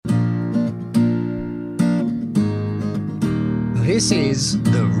This is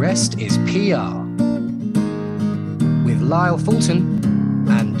The Rest is PR with Lyle Fulton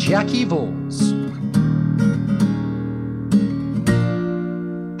and Jackie Balls.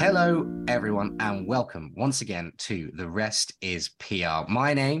 Hello, everyone, and welcome once again to The Rest is PR.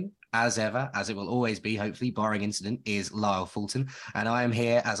 My name, as ever, as it will always be, hopefully, barring incident, is Lyle Fulton, and I am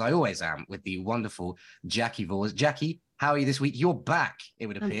here, as I always am, with the wonderful Jackie Balls. Jackie, how are you this week? You're back, it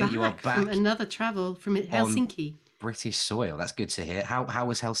would appear. You are back from another travel from Helsinki. British soil. That's good to hear. How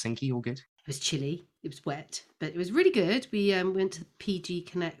was Helsinki? All good? It was chilly. It was wet, but it was really good. We went to the PG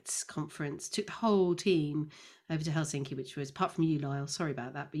Connects conference, took the whole team over to Helsinki, which was, apart from you, Lyle, sorry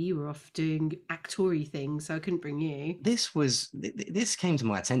about that, but you were off doing actory things, so I couldn't bring you. This came to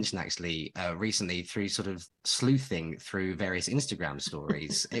my attention actually recently through sort of sleuthing through various Instagram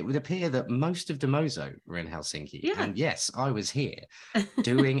stories. It would appear that most of Demozo were in Helsinki. Yeah. And yes, I was here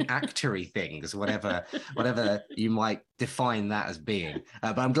doing actory things, whatever you might define that as being.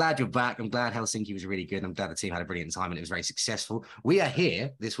 But I'm glad you're back. I'm glad Helsinki was really good. I'm glad the team had a brilliant time and it was very successful. We are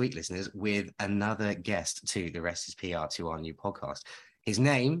here this week, listeners, with another guest to The Rest is PR, to our new podcast. His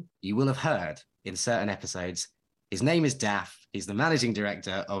name, you will have heard in certain episodes. His name is Daff. He's the managing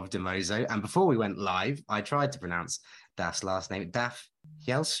director of Demozo. And before we went live, I tried to pronounce Daff's last name. Daff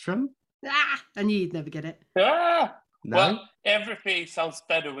Kjellström? I knew you'd never get it. No? Well, everything sounds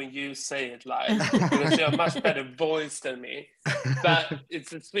better when you say it live because you have a much better voice than me. But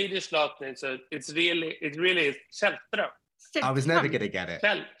it's a Swedish last name, so it really is Kjellström. I was never going to get it.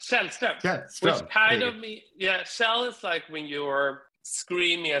 Kjellström. Which kind of Shell is like when you're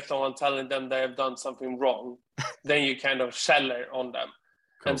screaming at someone, telling them they have done something wrong, then you kind of sheller on them.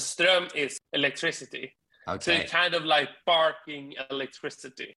 Cool. And ström is electricity. Okay. So you're kind of like barking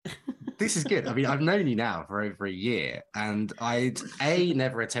electricity. This is good. I mean, I've known you now for over a year, and I'd A,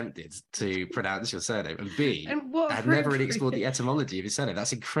 never attempted to pronounce your surname, and B, I'd never really explored the etymology of your surname.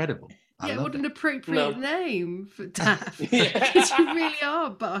 That's incredible. What an appropriate name for Daff. Because you really are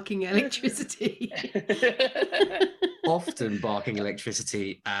barking electricity. Often barking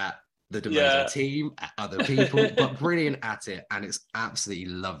electricity at the Demozo team, at other people, but brilliant at it. And it's absolutely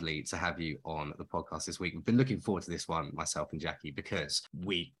lovely to have you on the podcast this week. We've been looking forward to this one, myself and Jackie, because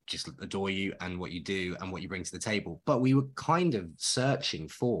we just adore you and what you do and what you bring to the table. But we were kind of searching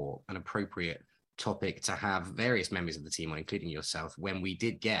for an appropriate topic to have various members of the team on, including yourself, when we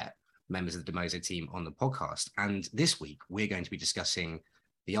did get members of the Demozo team on the podcast. And this week, we're going to be discussing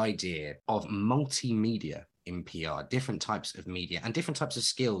the idea of multimedia in PR, different types of media and different types of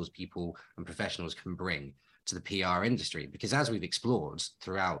skills people and professionals can bring to the PR industry. Because as we've explored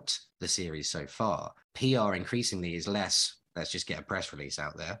throughout the series so far, PR increasingly is less, let's just get a press release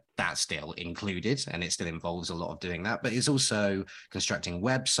out there. That's still included, and it still involves a lot of doing that. But it's also constructing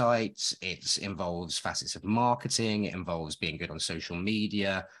websites. It involves facets of marketing. It involves being good on social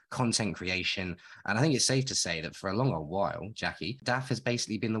media, content creation. And I think it's safe to say that for a long old while, Jackie, Daff has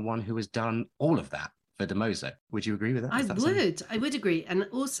basically been the one who has done all of that for Demozo. Would you agree with that? I would agree. And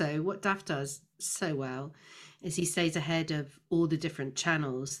also what Daff does so well is he stays ahead of all the different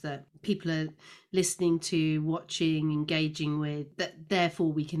channels that people are listening to, watching, engaging with, that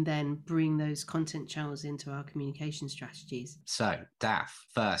therefore we can then bring those content channels into our communication strategies. So Daff,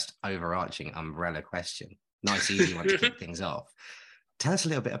 first overarching umbrella question, nice easy one to kick things off. Tell us a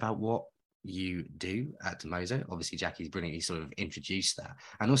little bit about what you do at Demozo. Obviously, Jackie's brilliantly sort of introduced that,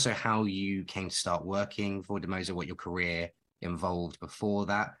 and also how you came to start working for Demozo, what your career involved before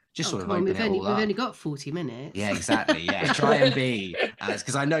that. Just sort of open it all up. We've only got 40 minutes. Yeah, exactly. Yeah, try and be,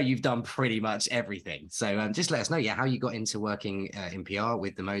 because I know you've done pretty much everything. So just let us know, how you got into working in PR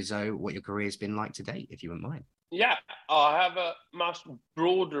with Demozo, what your career's been like to date, if you wouldn't mind. Yeah, I have a much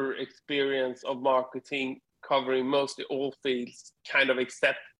broader experience of marketing, covering mostly all fields, kind of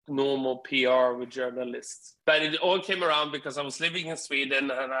except normal PR with journalists. But it all came around because I was living in Sweden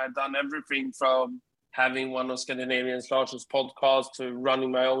and I'd done everything from having one of Scandinavia's largest podcasts to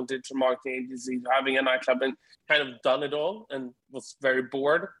running my own digital marketing agency to having a nightclub, and kind of done it all and was very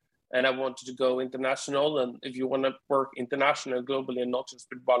bored. And I wanted to go international. And if you want to work international globally and not just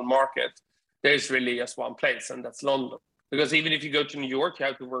with one market, there's really just one place, and that's London. Because even if you go to New York, you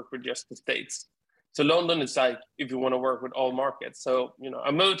have to work with just the States. So London is like, if you want to work with all markets. So,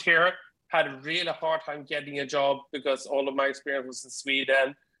 I moved here, had a really hard time getting a job because all of my experience was in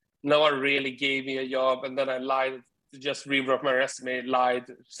Sweden. No one really gave me a job. And then I lied, just rewrote my resume,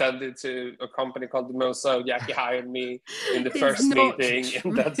 sent it to a company called Demozo. Jackie hired me in the first meeting.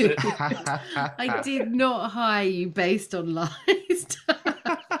 True. And that's it. I did not hire you based on lies.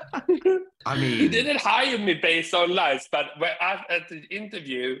 I You mean, didn't hire me based on lies, but at the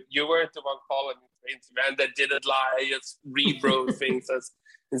interview, you weren't the one calling me for interview, and I didn't lie. I just rewrote things as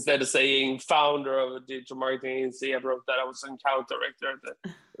instead of saying founder of a digital marketing agency, I wrote that I was an account director at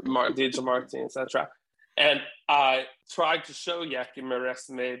the digital marketing, etc. And I tried to show Jackie my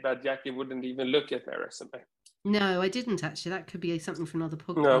resume, but Jackie wouldn't even look at my resume. No, I didn't actually. That could be something for another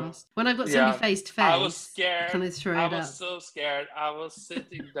podcast. No. When I've got somebody face to face, I was scared. kind of throw I it was up. so scared. I was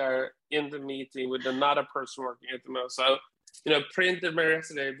sitting there in the meeting with another person working at the most. So, printed my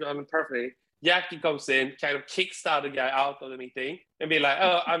resume, done perfectly. Jackie comes in, kind of kicks the other guy out of the meeting and be like,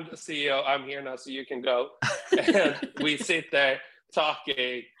 "Oh, I'm the CEO. I'm here now, so you can go." And we sit there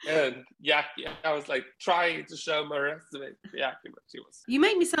talking, and Jackie, I was like trying to show my resume to Jackie, but she was. You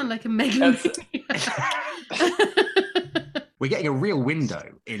make me sound like a megalomaniac. We're getting a real window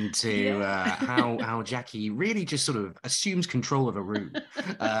into how Jackie really just sort of assumes control of a room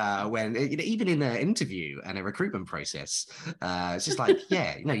when even in an interview and a recruitment process, it's just like,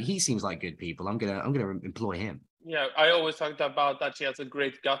 he seems like good people. I'm gonna employ him. Yeah, I always talked about that she has a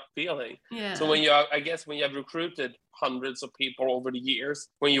great gut feeling. Yeah. So when you have recruited hundreds of people over the years,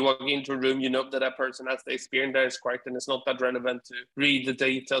 when you walk into a room, you know that person has the experience that is correct, and it's not that relevant to read the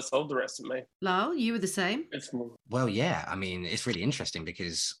details of the resume. Lyle, you were the same? It's more. Well, yeah, I mean, it's really interesting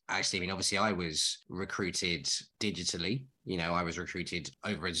because actually, obviously I was recruited digitally. I was recruited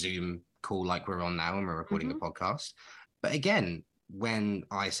over a Zoom call like we're on now and we're recording the podcast. But again, when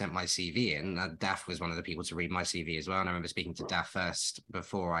I sent my CV in, Daff was one of the people to read my CV as well. And I remember speaking to Daff first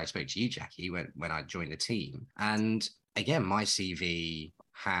before I spoke to you, Jackie, when I joined the team. And again, my CV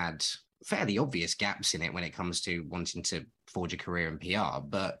had fairly obvious gaps in it when it comes to wanting to forge a career in PR.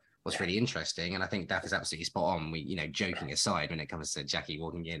 But what's really interesting, and I think Daff is absolutely spot on, we, joking aside, when it comes to Jackie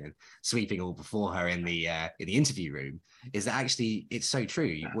walking in and sweeping all before her in the interview room, is that actually it's so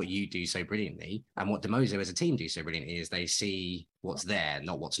true. What you do so brilliantly, and what Demozo as a team do so brilliantly, is they see what's there,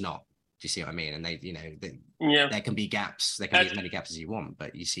 not what's not. Do you see what I mean? And there can be gaps, there can be as many gaps as you want,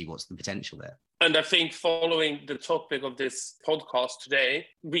 but you see what's the potential there. And I think following the topic of this podcast today,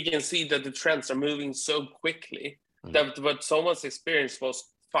 we can see that the trends are moving so quickly that what someone's experience was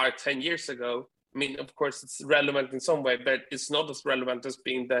 5-10 years ago, I mean, of course, it's relevant in some way, but it's not as relevant as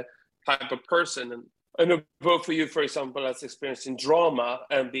being the type of person. And I know both of you, for example, has experience in drama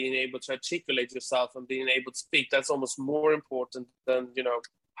and being able to articulate yourself and being able to speak. That's almost more important than,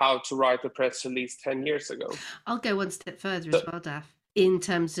 how to write a press release 10 years ago. I'll go one step further as well, Daff. In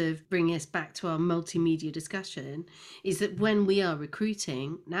terms of bringing us back to our multimedia discussion, is that when we are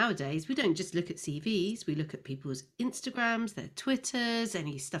recruiting nowadays, we don't just look at CVs, we look at people's Instagrams, their Twitters,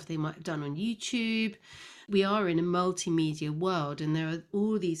 any stuff they might have done on YouTube. We are in a multimedia world, and there are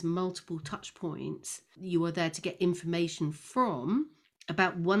all these multiple touch points. You are there to get information from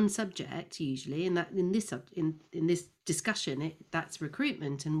about one subject usually, and that in this discussion, that's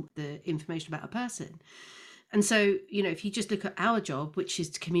recruitment and the information about a person. And so, if you just look at our job, which is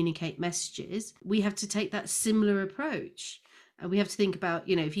to communicate messages, we have to take that similar approach. And we have to think about,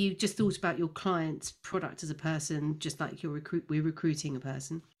 if you just thought about your client's product as a person, just like we're recruiting a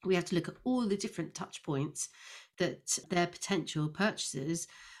person, we have to look at all the different touch points that their potential purchasers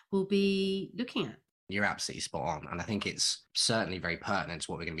will be looking at. You're absolutely spot on. And I think it's certainly very pertinent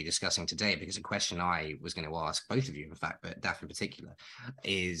to what we're going to be discussing today, because a question I was going to ask both of you, in fact, but Daff in particular,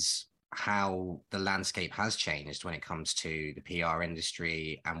 is how the landscape has changed when it comes to the PR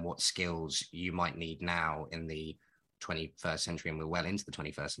industry and what skills you might need now in the 21st century, and we're well into the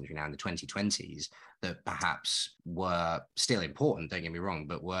 21st century now, in the 2020s, that perhaps were still important, don't get me wrong,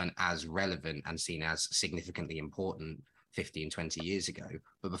 but weren't as relevant and seen as significantly important 15, 20 years ago.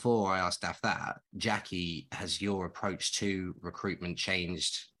 But before I ask Daff that, Jackie, has your approach to recruitment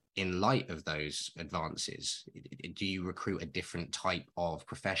changed in light of those advances? Do you recruit a different type of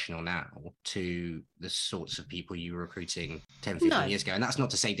professional now to the sorts of people you were recruiting 10, 15 years ago? And that's not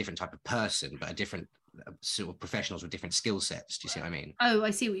to say different type of person, but a different sort of professionals with different skill sets. Do you see what I mean? Oh,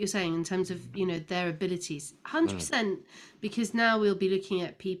 I see what you're saying in terms of, their abilities. 100%, because now we'll be looking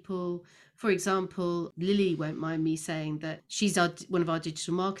at people. For example, Lily won't mind me saying that she's one of our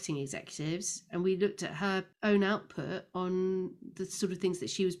digital marketing executives, and we looked at her own output on the sort of things that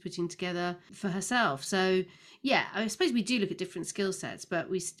she was putting together for herself. So, yeah, I suppose we do look at different skill sets, but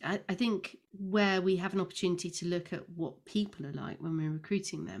I think where we have an opportunity to look at what people are like when we're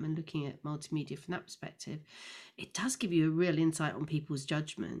recruiting them and looking at multimedia from that perspective, it does give you a real insight on people's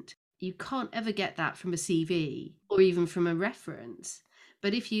judgment. You can't ever get that from a CV or even from a reference.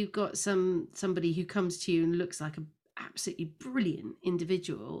 But if you've got somebody who comes to you and looks like an absolutely brilliant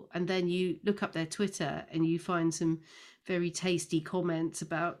individual, and then you look up their Twitter and you find some very tasty comments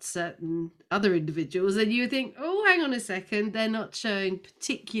about certain other individuals, and you think, oh, hang on a second, they're not showing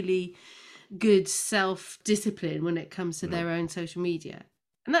particularly good self-discipline when it comes to their own social media.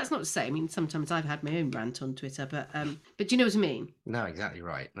 And that's not to say, I mean, sometimes I've had my own rant on Twitter, but do you know what I mean? No, exactly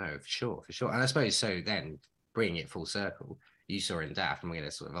right. No, for sure. And I suppose so then, bringing it full circle, you saw in Daff, and we're going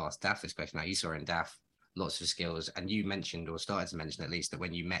to sort of ask Daff this question now, you saw in Daff lots of skills, and you mentioned, or started to mention at least, that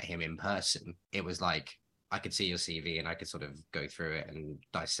when you met him in person, it was like, I could see your CV and I could sort of go through it and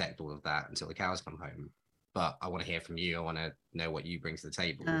dissect all of that until the cows come home. But I want to hear from you. I want to know what you bring to the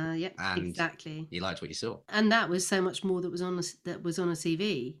table. Yeah, and exactly. You liked what you saw, and that was so much more that was on a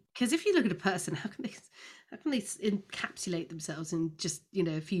CV. Because if you look at a person, how can they encapsulate themselves in just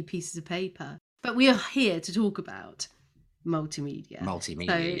a few pieces of paper? But we are here to talk about multimedia.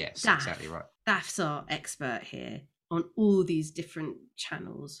 So, yes, Daff, exactly right. Daff's our expert here on all these different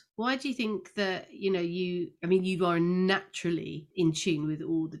channels. Why do you think that you are naturally in tune with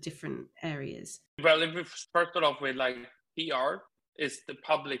all the different areas? Well, if we start off with like PR is the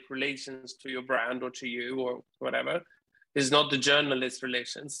public relations to your brand or to you or whatever. It's not the journalist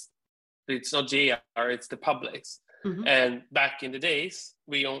relations. It's not JR, it's the public's. Mm-hmm. And back in the days,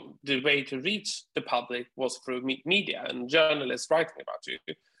 the way to reach the public was through media and journalists writing about you.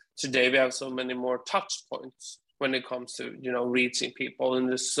 Today, we have so many more touch points when it comes to, reaching people. And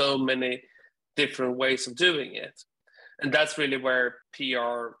there's so many different ways of doing it. And that's really where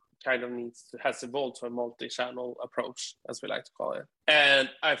PR kind of has evolved to a multi-channel approach, as we like to call it. And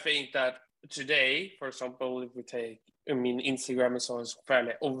I think that today, for example, if we take, Instagram is always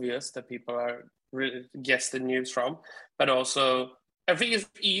fairly obvious that people are really guess the news from, but also I think it's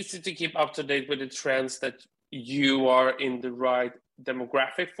easy to keep up to date with the trends that you are in the right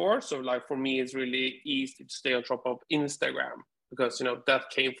demographic for. So like for me, it's really easy to stay on top of Instagram because, that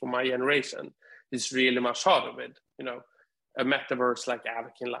came from my generation. It's really much harder with, a metaverse like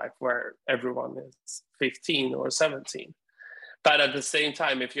Avakin Life where everyone is 15 or 17. But at the same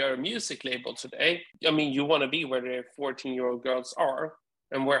time, if you're a music label today, you want to be where the 14-year-old girls are,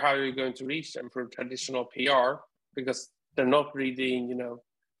 and how are you going to reach them through traditional PR? Because they're not reading,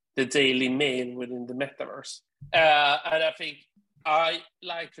 the Daily Mail within the metaverse. And I think I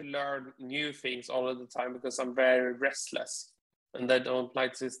like to learn new things all of the time because I'm very restless and I don't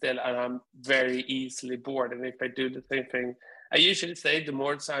like to sit still, and I'm very easily bored. And if I do the same thing, I usually say the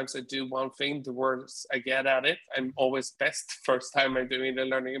more times I do one thing, the worse I get at it. I'm always best first time I'm doing the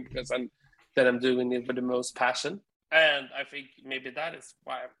learning because I'm doing it with the most passion. And I think maybe that is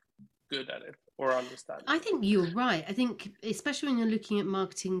why I'm good at it or understand it. I think you're right. I think especially when you're looking at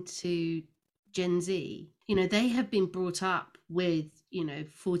marketing to Gen Z, they have been brought up with,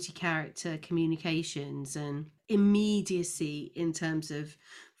 40 character communications and immediacy in terms of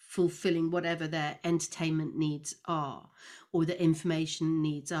fulfilling whatever their entertainment needs are or the information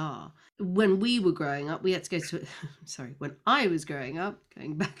needs are. When we were growing up, we had to go to, when I was growing up,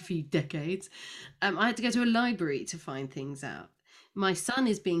 going back a few decades, I had to go to a library to find things out. My son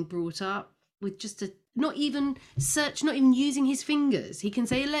is being brought up with just not even using his fingers. He can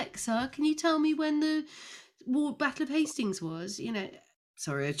say, Alexa, can you tell me when the Battle of Hastings was?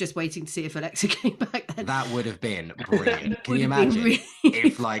 Sorry, I was just waiting to see if Alexa came back then. That would have been brilliant. Can you imagine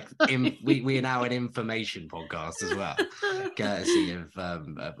if we are now an information podcast as well, courtesy of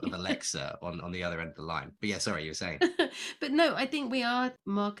Alexa on the other end of the line. But yeah, sorry, you were saying. But no, I think we are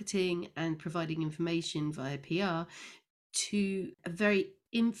marketing and providing information via PR to a very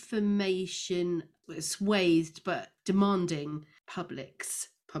information swathed but demanding publics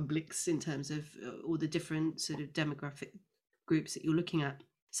in terms of all the different sort of demographic groups that you're looking at.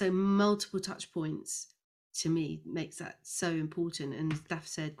 So multiple touch points to me makes that so important. And as Daff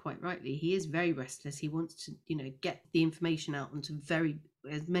said quite rightly, he is very restless. He wants to, get the information out onto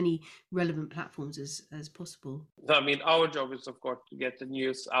as many relevant platforms as possible. Our job is, of course, to get the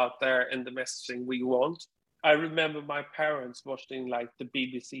news out there and the messaging we want. I remember my parents watching like the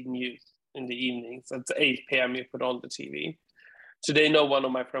BBC News in the evenings. At 8 p.m. you put on the TV. Today, no one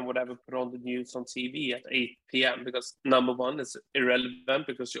of my friends would ever put on the news on TV at 8 p.m. because number one, it's irrelevant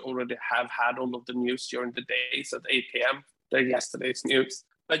because you already have had all of the news during the days at 8 p.m. They're yesterday's news.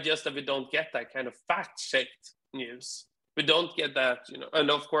 But just that we don't get that kind of fact-checked news. We don't get that, and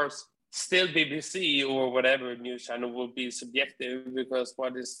of course, still BBC or whatever news channel will be subjective because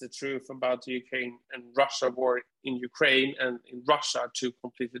what is the truth about the Ukraine and Russia war in Ukraine and in Russia, two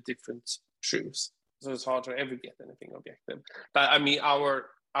completely different truths. So it's hard to ever get anything objective. But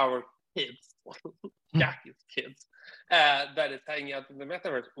our kids, Jackie's kids, that is hanging out in the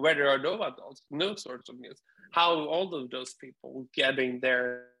metaverse, where there are no adults, no sorts of news. How all of those people getting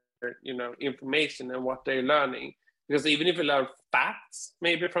their, information and what they're learning? Because even if we learn facts,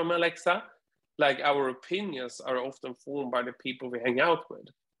 maybe from Alexa, like our opinions are often formed by the people we hang out with.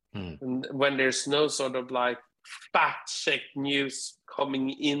 And when there's no sort of like fact-checked news coming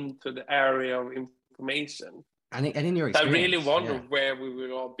into the area of information. And in your experience, I really wonder where we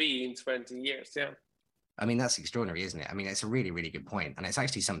will all be in 20 years. Yeah. I mean, that's extraordinary, isn't it? I mean, it's a really, really good point. And it's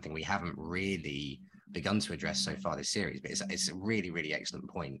actually something we haven't really begun to address so far this series, but it's a really, really excellent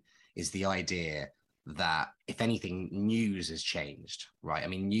point, is the idea that if anything, news has changed, right? I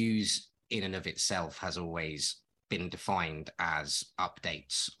mean, news in and of itself has always been defined as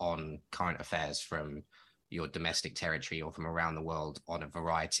updates on current affairs from your domestic territory or from around the world on a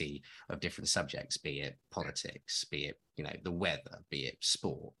variety of different subjects, be it politics, be it, the weather, be it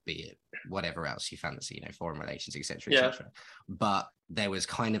sport, be it whatever else you fancy, foreign relations, etc., etc. But there was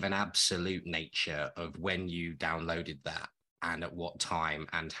kind of an absolute nature of when you downloaded that and at what time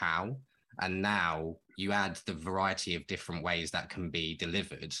and how. And now you add the variety of different ways that can be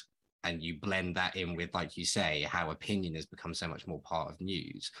delivered, and you blend that in with, like you say, how opinion has become so much more part of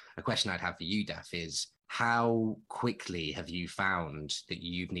news. A question I'd have for you, Daff, is how quickly have you found that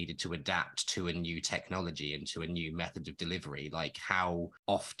you've needed to adapt to a new technology and to a new method of delivery? Like, how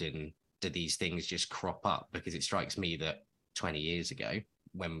often do these things just crop up? Because it strikes me that 20 years ago,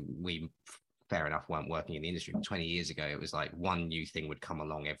 when we, fair enough, weren't working in the industry, but 20 years ago, it was like one new thing would come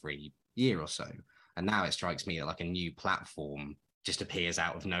along every year or so. And now it strikes me that like a new platform just appears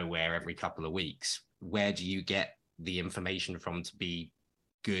out of nowhere every couple of weeks. Where do you get the information from to be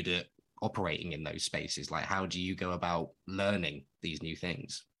good at operating in those spaces? Like, how do you go about learning these new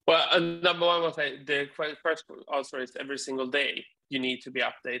things? Well, number one, I'll say the first answer is every single day you need to be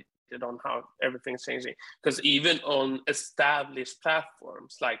updated on how everything's changing. Because even on established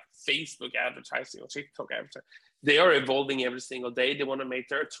platforms like Facebook advertising or TikTok advertising, they are evolving every single day. They want to make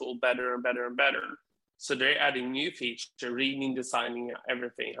their tool better and better and better. So they're adding new features, reading, designing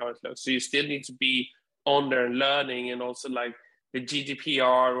everything, how it looks. So you still need to be on there and learning, and also like the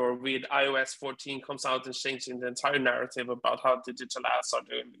GDPR or with iOS 14 comes out and changing the entire narrative about how digital ads are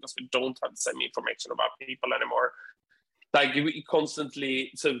doing, because we don't have the same information about people anymore. Like we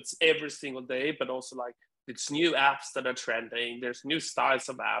constantly, so it's every single day, but also like it's new apps that are trending. There's new styles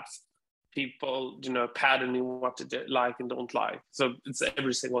of apps, people, patterning what to do, like and don't like. So it's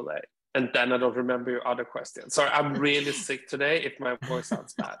every single day. And then I don't remember your other question. Sorry, I'm really sick today if my voice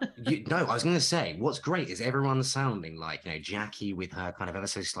sounds bad. No, I was going to say, what's great is everyone's sounding like, Jackie with her kind of ever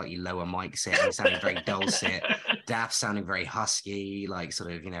so slightly lower mic setting, sounding very dulcet, Daff sounding very husky, like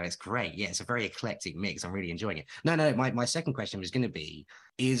sort of, it's great. Yeah, it's a very eclectic mix. I'm really enjoying it. No, my second question was going to be,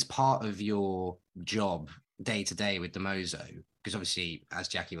 is part of your job day to day with Demozo, because obviously, as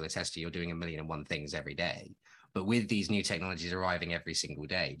Jackie will attest to, you're doing 1,000,001 things every day. But with these new technologies arriving every single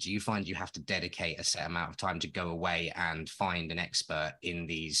day, do you find you have to dedicate a set amount of time to go away and find an expert in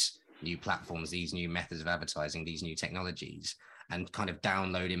these new platforms, these new methods of advertising, these new technologies, and kind of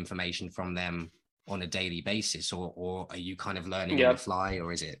download information from them on a daily basis? Or are you kind of learning on the fly,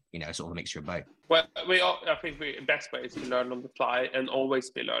 or is it, sort of a mixture of both? Well, I think the best way is to learn on the fly and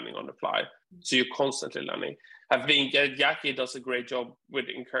always be learning on the fly. So you're constantly learning. I think Jackie does a great job with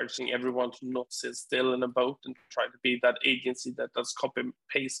encouraging everyone to not sit still in a boat and try to be that agency that does copy and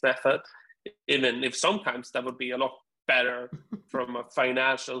paste method, even if sometimes that would be a lot better from a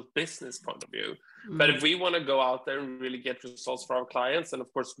financial business point of view. But if we want to go out there and really get results for our clients, and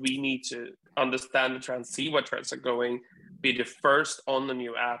of course we need to understand the trends, see what trends are going, be the first on the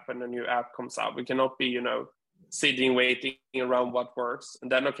new app when the new app comes out. We cannot be, sitting, waiting around what works. And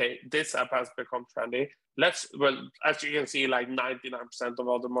then, okay, this app has become trendy. Well, as you can see, like 99% of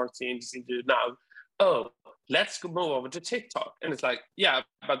all the marketing agencies do now, let's go move over to TikTok. And it's like, yeah,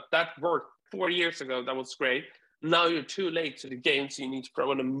 but that worked 4 years ago. That was great. Now you're too late to the game, so you need to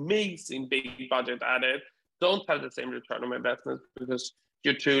throw an amazing big budget at it. Don't have the same return on investment because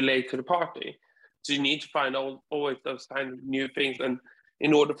you're too late to the party. So you need to find always those kind of new things. And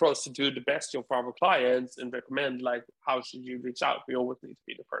in order for us to do the best job for our clients and recommend, like, how should you reach out, we always need to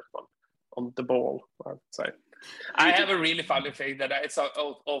be the first one on the ball, I would say. I have a really funny thing that I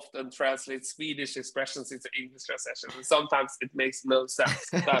often translate Swedish expressions into English translations, and sometimes it makes no sense.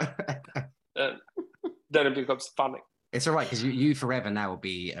 Then it becomes funny. It's all right, because you forever now will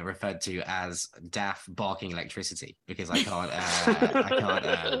be referred to as Daff barking electricity, because I can't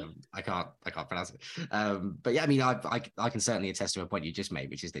pronounce it. But yeah, I mean, I can certainly attest to a point you just made,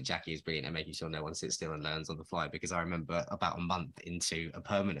 which is that Jackie is brilliant at making sure no one sits still and learns on the fly. Because I remember about a month into a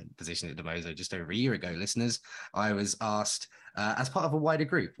permanent position at Demozo, just over a year ago, listeners, I was asked as part of a wider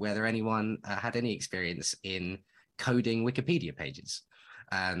group whether anyone had any experience in coding Wikipedia pages,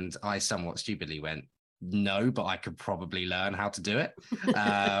 and I somewhat stupidly went, no, but I could probably learn how to do it,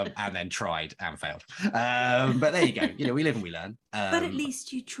 and then tried and failed. But there you go. You know, we live and we learn. But at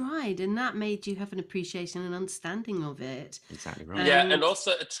least you tried, and that made you have an appreciation and understanding of it. Exactly right. Yeah, and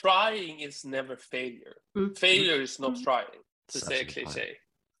also trying is never failure. Failure is not trying, to say a cliche.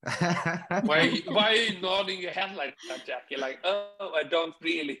 Why are you nodding your head like that, Jackie? Like, oh, I don't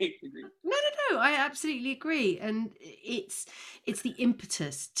really agree. No, I absolutely agree. And it's the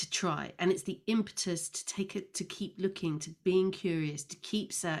impetus to try, and it's the impetus to take it, to keep looking, to being curious, to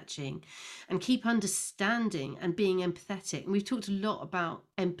keep searching and keep understanding and being empathetic. And we've talked a lot about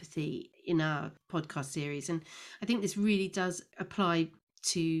empathy in our podcast series, and I think this really does apply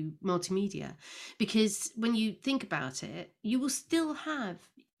to multimedia, because when you think about it, you will still have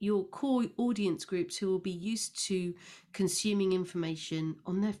your core audience groups who will be used to consuming information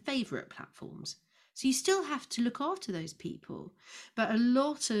on their favorite platforms. So you still have to look after those people. But I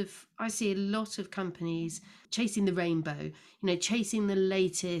see a lot of companies chasing the rainbow, chasing the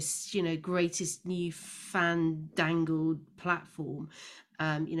latest, greatest new fandangled platform.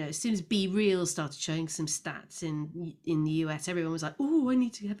 As soon as Be Real started showing some stats in the US, everyone was like, oh, I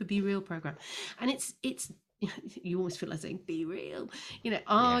need to have a Be Real program. And it's you almost feel like saying, be real.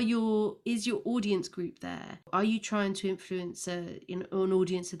 Is your audience group there? Are you trying to influence an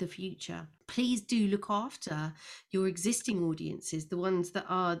audience of the future? Please do look after your existing audiences, the ones that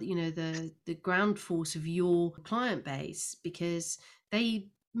are, the ground force of your client base, because they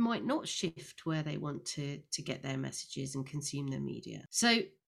might not shift where they want to get their messages and consume their media. So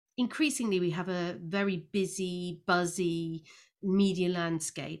increasingly, we have a very busy, buzzy media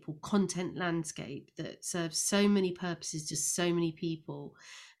landscape or content landscape that serves so many purposes to so many people.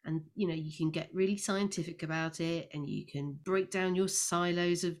 And you can get really scientific about it, and you can break down your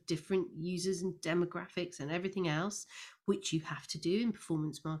silos of different users and demographics and everything else, which you have to do in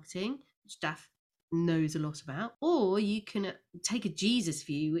performance marketing, which Daff knows a lot about. Or you can take a Jesus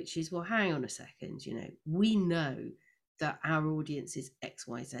view, which is, well, hang on a second, we know that our audience is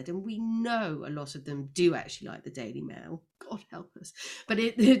XYZ, and we know a lot of them do actually like the Daily Mail. God help us. But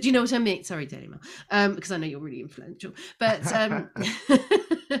do you know what I mean? Sorry, Daily Mail, because I know you're really influential. But so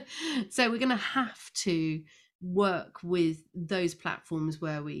we're going to have to work with those platforms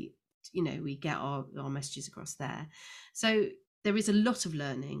where we get our messages across there. So there is a lot of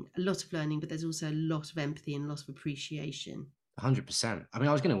learning, but there's also a lot of empathy and a lot of appreciation. 100%. I mean,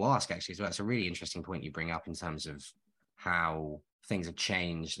 I was going to ask actually as well. It's a really interesting point you bring up in terms of how things have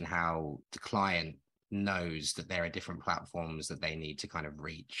changed and how the client knows that there are different platforms that they need to kind of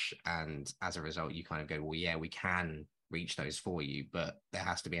reach. And as a result, you kind of go, well, yeah, we can reach those for you, but there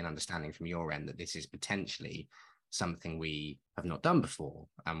has to be an understanding from your end that this is potentially something we have not done before,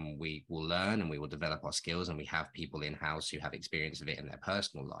 and we will learn and we will develop our skills, and we have people in-house who have experience of it in their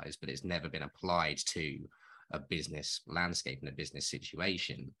personal lives, but it's never been applied to a business landscape and a business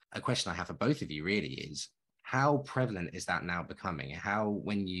situation. A question I have for both of you really is, how prevalent is that now becoming? How,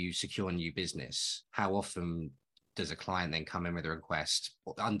 when you secure new business, how often does a client then come in with a request,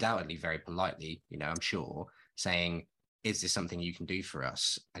 undoubtedly very politely, I'm sure, saying, is this something you can do for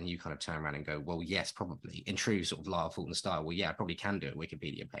us? And you kind of turn around and go, well, yes, probably, in true sort of Lara Fulton style. Well, yeah, I probably can do a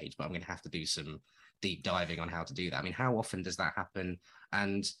Wikipedia page, but I'm going to have to do some deep diving on how to do that. I mean, how often does that happen?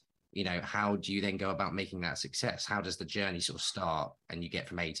 And how do you then go about making that success? How does the journey sort of start and you get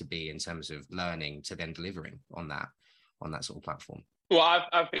from A to B in terms of learning to then delivering on that sort of platform? Well,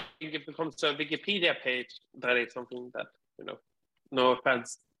 I think if it becomes a Wikipedia page, that is something that, no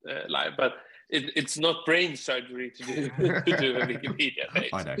offense, but it's not brain surgery to do a Wikipedia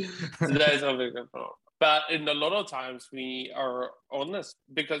page. I know. So that is something that's wrong. But in a lot of times we are honest,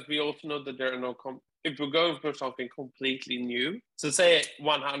 because we also know that there are no if we're going for something completely new. So say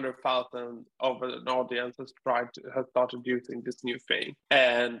 100,000 of an audience has started using this new thing,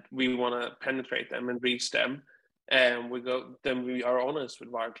 and we want to penetrate them and reach them. And we are honest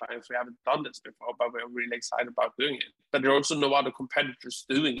with our clients. We haven't done this before, but we're really excited about doing it. But there are also no other competitors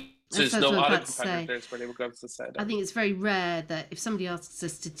doing it. So there's no other competitors where they will go to say that. I think it's very rare that if somebody asks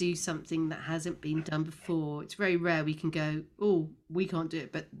us to do something that hasn't been done before, it's very rare we can go, oh, we can't do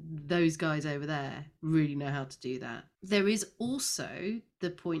it, but those guys over there really know how to do that. There is also the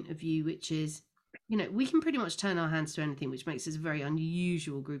point of view, which is, we can pretty much turn our hands to anything, which makes us a very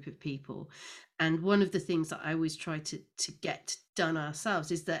unusual group of people. And one of the things that I always try to get done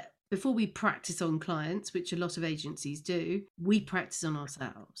ourselves is that before we practice on clients, which a lot of agencies do, we practice on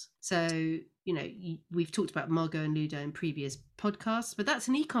ourselves. So, we've talked about Margot and Ludo in previous podcasts, but that's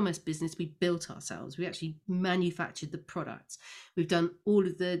an e-commerce business we built ourselves. We actually manufactured the products. We've done all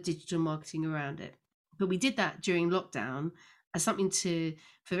of the digital marketing around it. But we did that during lockdown as something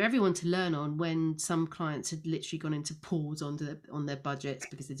for everyone to learn on, when some clients had literally gone into pause on their budgets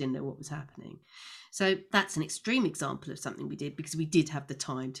because they didn't know what was happening. So that's an extreme example of something we did because we did have the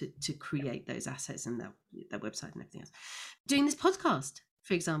time to create those assets and that website and everything else. Doing this podcast,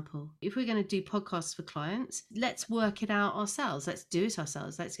 for example, if we're going to do podcasts for clients, let's work it out ourselves. Let's do it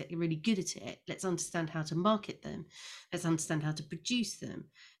ourselves. Let's get really good at it. Let's understand how to market them. Let's understand how to produce them.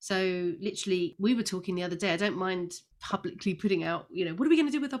 So literally, we were talking the other day, I don't mind publicly putting out, what are we going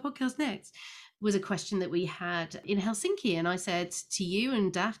to do with our podcast next? Was a question that we had in Helsinki. And I said to you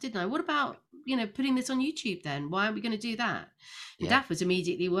and Daff, didn't I, what about, putting this on YouTube then? Why aren't we going to do that? And Daff was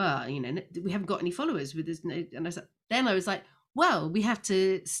immediately, we haven't got any followers with this. And I was like, well, we have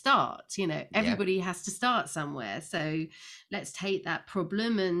to start, everybody has to start somewhere. So let's take that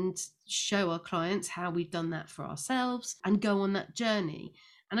problem and show our clients how we've done that for ourselves and go on that journey.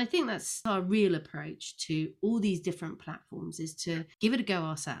 And I think that's our real approach to all these different platforms, is to give it a go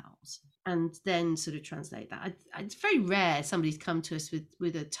ourselves and then sort of translate that. It's very rare somebody's come to us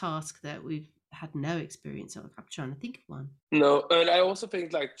with a task that we've had no experience of. I'm trying to think of one. No, and I also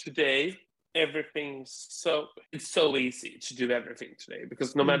think like today, it's so easy to do everything today,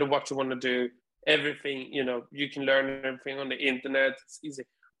 because no matter what you want to do, everything, you can learn everything on the internet. It's easy.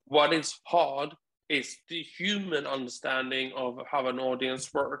 What is hard is the human understanding of how an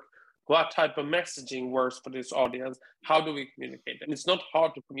audience works. What type of messaging works for this audience? How do we communicate? And it's not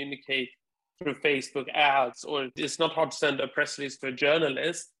hard to communicate through Facebook ads, or it's not hard to send a press release to a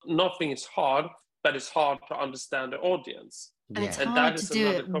journalist. Nothing is hard, but it's hard to understand the audience. And it's hard to do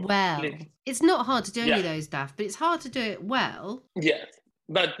it well. It's not hard to do any of those, Daff, but it's hard to do it well. Yes,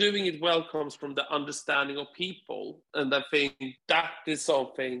 but doing it well comes from the understanding of people. And I think that is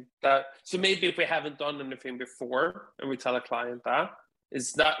something that, so maybe if we haven't done anything before and we tell a client that,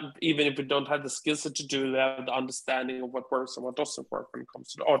 is that even if we don't have the skill set to do that, the understanding of what works and what doesn't work when it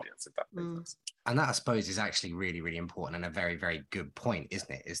comes to the audience, if that makes sense. And that, I suppose, is actually really, really important and a very, very good point, isn't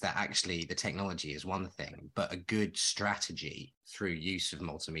it? Is that actually the technology is one thing, but a good strategy through use of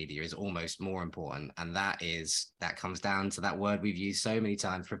multimedia is almost more important. And that comes down to that word we've used so many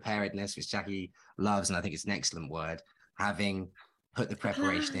times, preparedness, which Jackie loves. And I think it's an excellent word. Having put the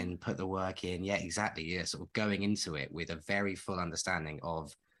preparation in, put the work in. Yeah, exactly. Yeah, sort of going into it with a very full understanding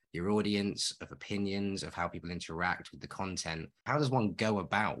of your audience, of opinions, of how people interact with the content. How does one go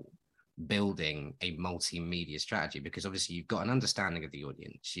about building a multimedia strategy? Because obviously you've got an understanding of the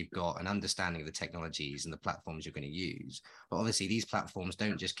audience, you've got an understanding of the technologies and the platforms you're going to use, but obviously these platforms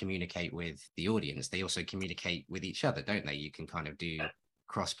don't just communicate with the audience, they also communicate with each other, don't they? You can kind of do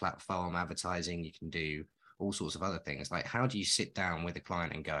cross-platform advertising, you can do all sorts of other things. Like, how do you sit down with a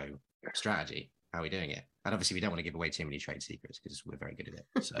client and go, strategy, how are we doing it? And obviously we don't want to give away too many trade secrets because we're very good at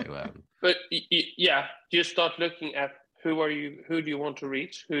it. So but you start looking at who do you want to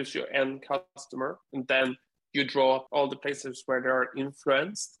reach, who's your end customer, and then you draw all the places where they are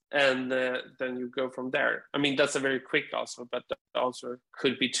influenced, and then you go from there. I mean, that's a very quick answer, but the answer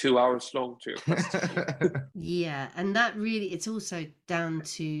could be 2 hours long too. Yeah, and that really, it's also down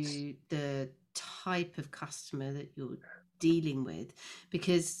to the type of customer that you're dealing with,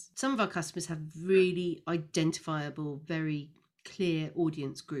 because some of our customers have really identifiable, very clear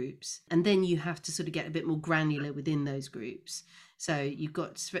audience groups, and then you have to sort of get a bit more granular within those groups. So you've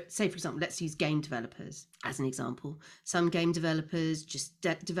got, say for example, let's use game developers as an example. Some game developers just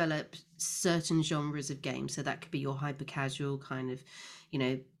develop certain genres of games, so that could be your hyper casual kind of,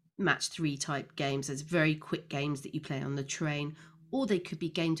 match 3 type games. There's very quick games that you play on the train, or they could be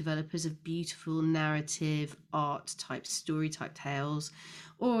game developers of beautiful narrative, art type, story type tales,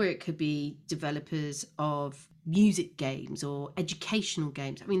 or it could be developers of music games or educational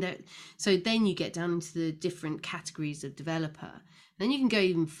games. I mean, so then you get down into the different categories of developer. Then you can go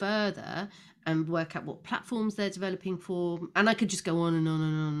even further and work out what platforms they're developing for. And I could just go on and on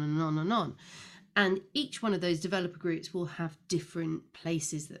and on and on and on. And each one of those developer groups will have different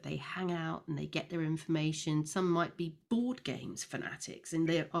places that they hang out and they get their information. Some might be board games fanatics, and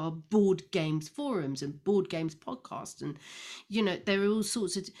there are board games forums and board games podcasts. And, there are all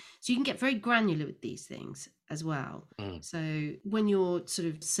sorts of, so you can get very granular with these things as well. So when you're sort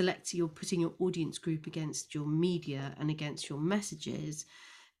of you're putting your audience group against your media and against your messages,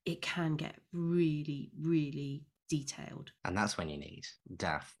 it can get really, really detailed. And that's when you need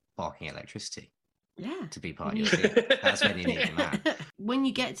Daff barking electricity. Yeah. To be part of your team. That's when you need the man. When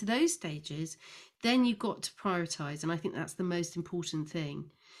you get to those stages, then you've got to prioritize. And I think that's the most important thing.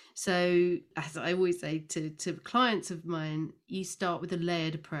 So, as I always say to clients of mine, you start with a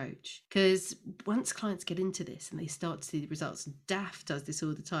layered approach, because once clients get into this and they start to see the results, and Daff does this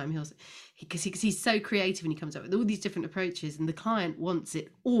all the time, because he's so creative and he comes up with all these different approaches, and the client wants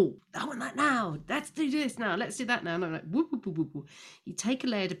it all. I want that now. Let's do this now. Let's do that now. And I'm like, whoop, whoop, whoop, whoop, whoop. You take a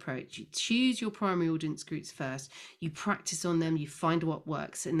layered approach. You choose your primary audience groups first. You practice on them. You find what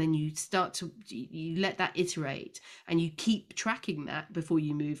works, and then you let that iterate, and you keep tracking that before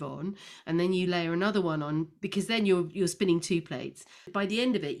you move on, and then you layer another one on, because then you're spinning 2 plates. By the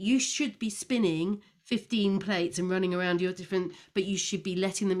end of it, you should be spinning 15 plates and running around your different, but you should be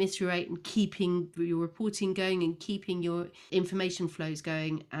letting them iterate and keeping your reporting going and keeping your information flows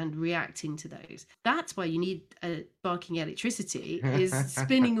going and reacting to those. That's why you need a barking electricity, is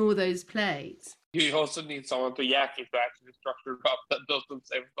spinning all those plates. You also need someone to yak it to actually structure up that doesn't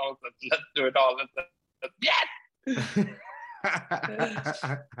say let's do it all.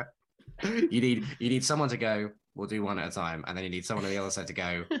 You need someone to go, we'll do one at a time, and then you need someone on the other side to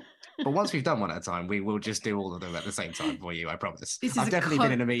go, but once we've done one at a time, we will just do all of them at the same time for you, I promise. I've definitely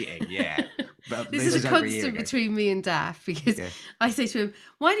been in a meeting, yeah. But this is a constant between me and Daff, because I say to him,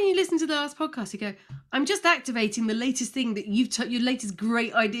 why didn't you listen to the last podcast? He go, I'm just activating the latest thing that your latest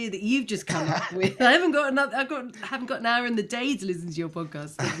great idea that you've just come up with. I haven't got an hour in the day to listen to your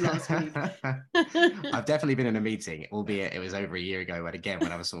podcast last week. I've definitely been in a meeting, albeit it was over a year ago,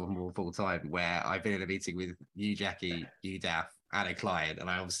 when I was sort of more full-time, where I've been in a meeting with you, Jackie, you, Daff, and a client, and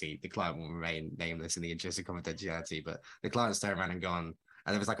the client will remain nameless in the interest of confidentiality, but the client's turned around and gone,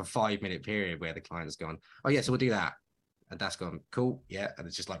 and there was like a 5-minute period where the client's gone, oh yeah, so we'll do that. And that's gone, cool, yeah. And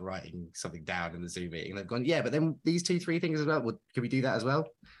it's just like writing something down in the Zoom meeting. And they've gone, yeah, but then these 2-3 things as well, can we do that as well?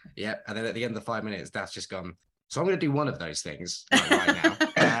 Yeah. And then at the end of the 5 minutes, that's just gone, so I'm going to do one of those things right now,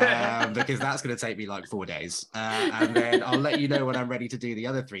 because that's going to take me like 4 days. And then I'll let you know when I'm ready to do the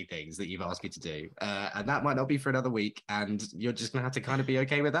other 3 things that you've asked me to do. And that might not be for another week. And you're just going to have to kind of be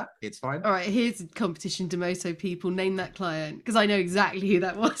okay with that. It's fine. All right, here's a competition, Demoso people. Name that client, because I know exactly who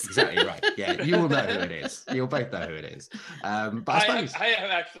that was. Exactly right. Yeah, you will know who it is. You'll both know who it is. But I suppose... I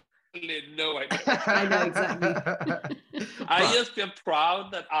have actually no idea. I know exactly. I just feel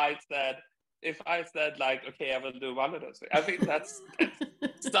proud that if I said like, okay, I will do one of those things. I think that's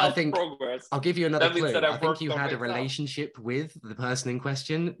progress. I'll give you another clue. I think you had a relationship with the person in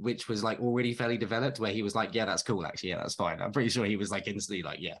question, which was like already fairly developed, where he was like, yeah, that's cool, actually. Yeah, that's fine. I'm pretty sure he was like instantly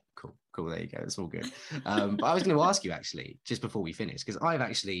like, yeah, cool, there you go. It's all good. But I was going to ask you actually, just before we finish, because I've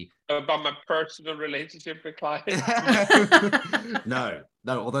actually... About my personal relationship with clients? No,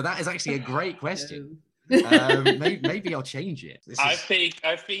 although that is actually a great question. Maybe I'll change it. I think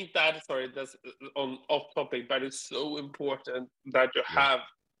that, sorry, that's on off topic, but it's so important that you have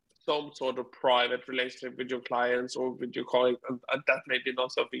some sort of private relationship with your clients or with your colleagues, and that may be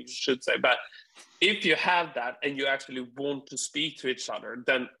not something you should say, but if you have that and you actually want to speak to each other,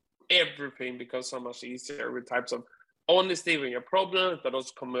 then everything becomes so much easier with types of honesty with your problems, but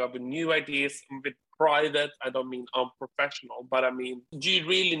also coming up with new ideas. With private, I don't mean unprofessional, but I mean, do you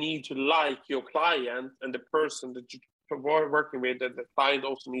really need to like your client and the person that you're working with, and the client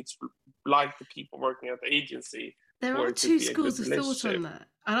also needs to like the people working at the agency? There are 2 schools of thought on that.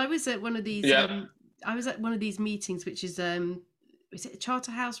 And I was at one of these meetings, which is it a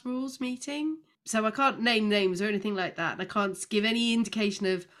Charterhouse Rules meeting? So I can't name names or anything like that, and I can't give any indication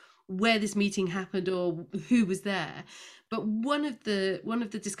of where this meeting happened or who was there. But one of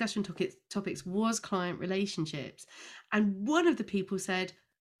the discussion topics was client relationships. And one of the people said,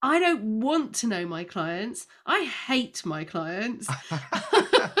 I don't want to know my clients. I hate my clients.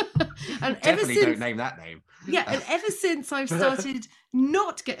 And definitely don't name that name. Yeah, and ever since I've started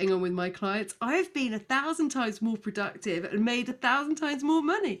not getting on with my clients, I've been 1,000 times more productive and made 1,000 times more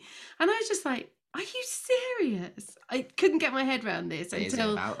money. And I was just like, are you serious? I couldn't get my head around this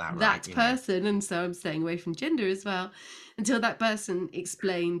until that person, and so I'm staying away from gender as well, until that person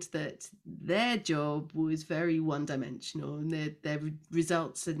explained that their job was very one-dimensional, and their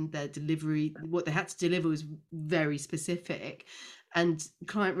results and their delivery, what they had to deliver, was very specific, and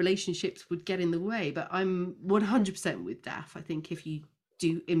client relationships would get in the way. But I'm 100% with Daff. I think if you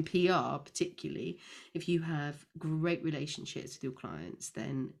do in PR particularly, if you have great relationships with your clients,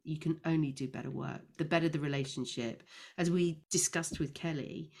 then you can only do better work. The better the relationship, as we discussed with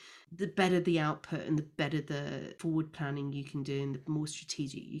Kelly, the better the output and the better the forward planning you can do and the more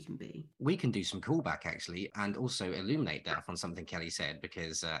strategic you can be. We can do some callback actually, and also illuminate Daff on something Kelly said,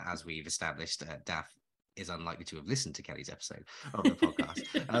 because as we've established, Daff is unlikely to have listened to Kelly's episode of the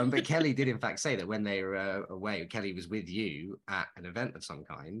podcast. But Kelly did in fact say that when they were away, Kelly was with you at an event of some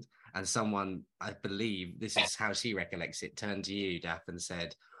kind, and someone, I believe this is how she recollects it, turned to you, Daff, and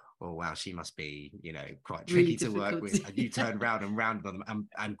said, oh wow, she must be, quite tricky to work with. And you turned round and rounded on them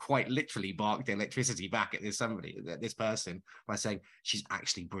and quite literally barked electricity back at this person by saying, she's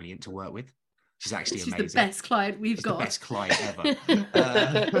actually brilliant to work with. She's actually amazing. She's the best client we've got. The best client ever.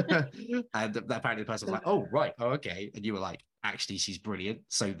 And apparently the person was like, oh, right. Oh, okay. And you were like, actually, she's brilliant.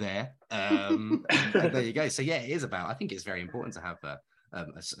 So there. And there you go. So yeah, it is about, I think it's very important to have a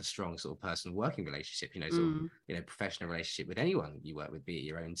strong sort of personal working relationship, professional relationship with anyone you work with, be it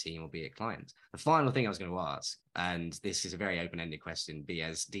your own team or be it clients. The final thing I was going to ask, and this is a very open-ended question, be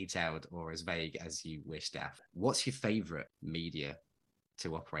as detailed or as vague as you wish, Daff. What's your favorite media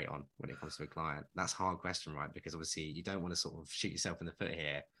to operate on when it comes to a client? That's a hard question, right? Because obviously you don't want to sort of shoot yourself in the foot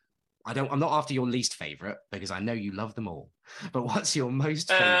here. I'm not after your least favorite, because I know you love them all. But what's your most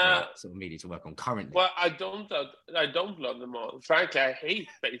favorite sort of media to work on currently? Well, I don't love them all. Frankly, I hate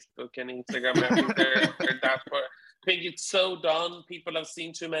Facebook and Instagram. I think they're that for. I think it's so done. People have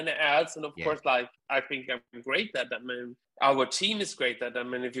seen too many ads, and of course, I think I'm great at them. And our team is great at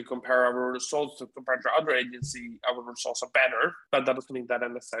them. And if you compare our results compared to other agency, our results are better. But that doesn't mean that I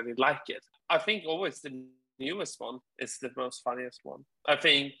necessarily like it. I think always the newest one is the most funniest one. I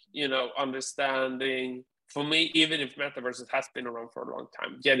think, understanding, for me, even if metaverse has been around for a long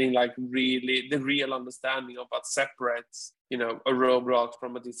time, getting really the real understanding of what separates, a Roblox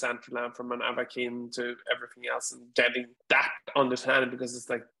from a Decentraland, from an Avakin to everything else, and getting that understanding, because it's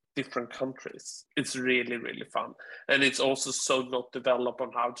like different countries. It's really, really fun. And it's also so not developed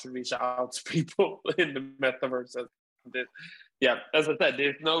on how to reach out to people in the metaverse. Yeah, as I said,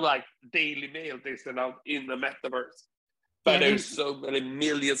 there's no Daily Mail they send out in the metaverse. But there's so many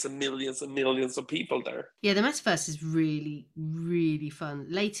millions and millions and millions of people there. Yeah, the metaverse is really, really fun.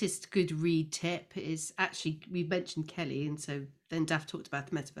 Latest good read tip is actually, we mentioned Kelly, and so then Daff talked about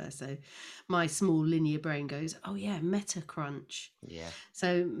the metaverse. So my small linear brain goes, oh yeah, MetaCrunch. Yeah.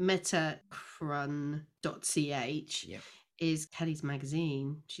 So metacrun.ch. Yep. Is Kelly's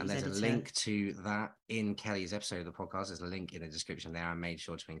magazine. And there's a link to that in Kelly's episode of the podcast. There's a link in the description there. I made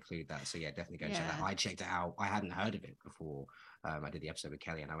sure to include that. So yeah, definitely go check that out. I checked it out. I hadn't heard of it before. I did the episode with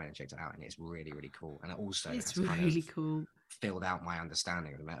Kelly, and I went and checked it out, and it's really, really cool. And it's really cool. Filled out my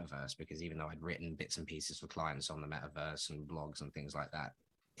understanding of the metaverse, because even though I'd written bits and pieces for clients on the metaverse and blogs and things like that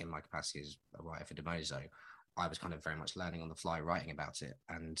in my capacity as a writer for Demozo, I was kind of very much learning on the fly, writing about it.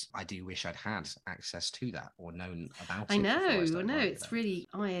 And I do wish I'd had access to that or known about it. I know, it's really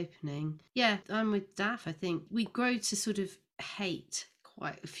eye-opening. Yeah, I'm with Daff. I think we grow to sort of hate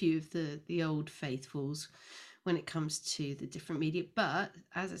quite a few of the old faithfuls when it comes to the different media. But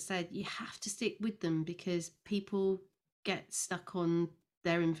as I said, you have to stick with them, because people get stuck on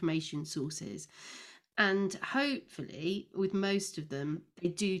their information sources. And hopefully, with most of them, they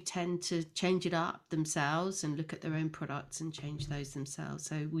do tend to change it up themselves and look at their own products and change those themselves.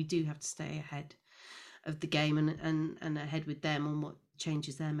 So we do have to stay ahead of the game and ahead with them on what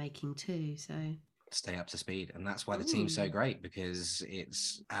changes they're making too. So stay up to speed. And that's why the team's so great, because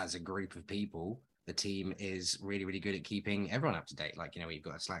it's, as a group of people, the team is really, really good at keeping everyone up to date. We've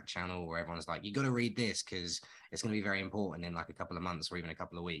got a Slack channel where everyone's like, you got to read this because it's going to be very important in a couple of months or even a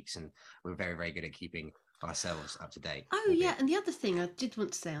couple of weeks. And we're very, very good at keeping ourselves up to date. Oh, yeah. And the other thing I did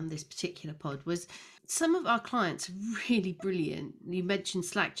want to say on this particular pod was some of our clients are really brilliant. You mentioned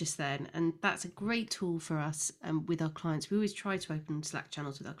Slack just then, and that's a great tool for us with our clients. We always try to open Slack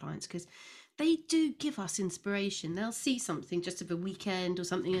channels with our clients, because they do give us inspiration. They'll see something just of a weekend or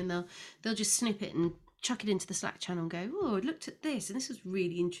something, and they'll just snip it and chuck it into the Slack channel and go, oh, I looked at this and this was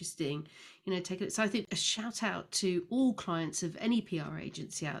really interesting. Take it. So I think a shout out to all clients of any PR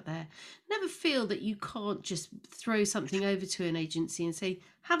agency out there. Never feel that you can't just throw something over to an agency and say,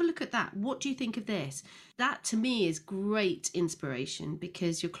 have a look at that. What do you think of this? That to me is great inspiration,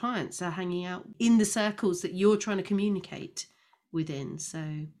 because your clients are hanging out in the circles that you're trying to communicate within. So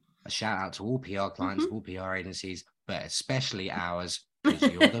a shout out to all PR clients, all PR agencies, but especially ours,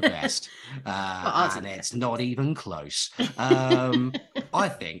 because you're the best. And it's not even close. I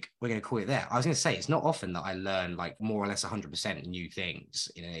think we're going to call it there. I was going to say, it's not often that I learn like more or less 100% new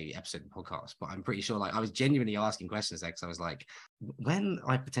things in a episode of the podcast, but I'm pretty sure like I was genuinely asking questions there because I was like, when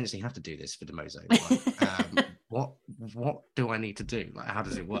I potentially have to do this for Demozo, like, what do I need to do? Like, how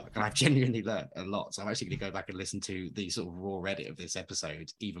does it work? And I've genuinely learned a lot. So I'm actually going to go back and listen to the sort of raw edit of this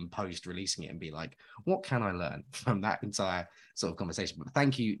episode, even post releasing it, and be like, what can I learn from that entire sort of conversation? But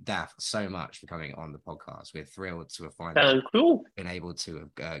thank you, Daff, so much for coming on the podcast. We're thrilled to have finally been able to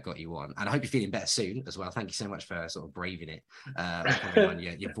have got you on. And I hope you're feeling better soon as well. Thank you so much for sort of braving it. Coming on.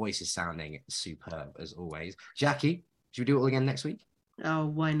 Your voice is sounding superb as always. Jackie, should we do it all again next week? Oh,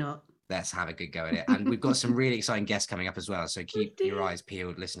 why not? Let's have a good go at it. And we've got some really exciting guests coming up as well. So keep your eyes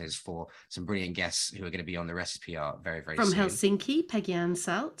peeled, listeners, for some brilliant guests who are going to be on the Rest is PR very, very soon. From Helsinki, Peggy Ann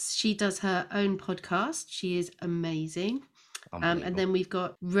Saltz. She does her own podcast. She is amazing. And then we've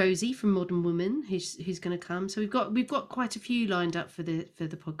got Rosie from Modern Woman, who's going to come. So we've got quite a few lined up for the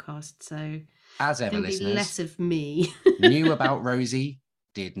podcast. So as ever, listeners, less of me. Knew about Rosie,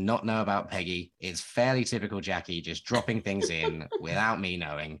 did not know about Peggy. It's fairly typical Jackie, just dropping things in without me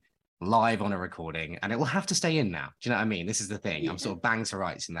knowing, live on a recording, and it will have to stay in now. Do you know what I mean? This is the thing. I'm sort of bang to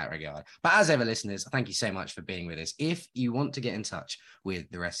rights in that regard. But as ever, listeners, thank you so much for being with us. If you want to get in touch with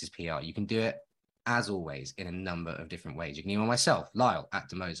The Rest is PR, you can do it, as always, in a number of different ways. You can email myself,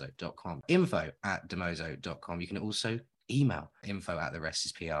 lyle@demozo.com, info@demozo.com. You can also email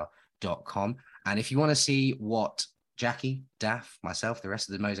info@therestispr.com. And if you want to see what Jackie, Daff, myself, the rest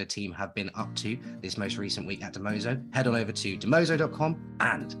of the Demozo team have been up to this most recent week at Demozo, head on over to demozo.com.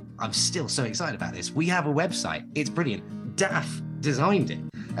 And I'm still so excited about this. We have a website. It's brilliant. Daff designed it.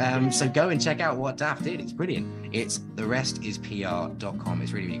 So go and check out what Daff did. It's brilliant. It's therestispr.com.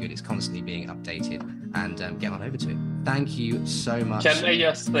 It's really, really good. It's constantly being updated, and get on over to it. Thank you so much. Can I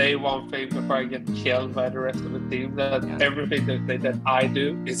just say one thing before I get killed by the rest of the team? That everything that I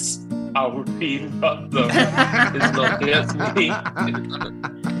do is our team, but it's not just me.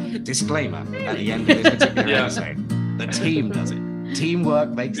 Disclaimer at the end of this particular episode: the team does it. Teamwork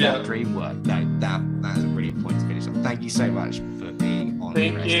makes that dream work. No, that is a brilliant point to finish on. Thank you so much for being on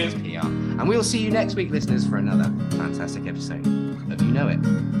The Rest is PR. And we'll see you next week, listeners, for another fantastic episode of You Know It,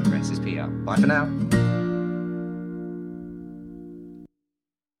 The Rest is PR. Bye for now.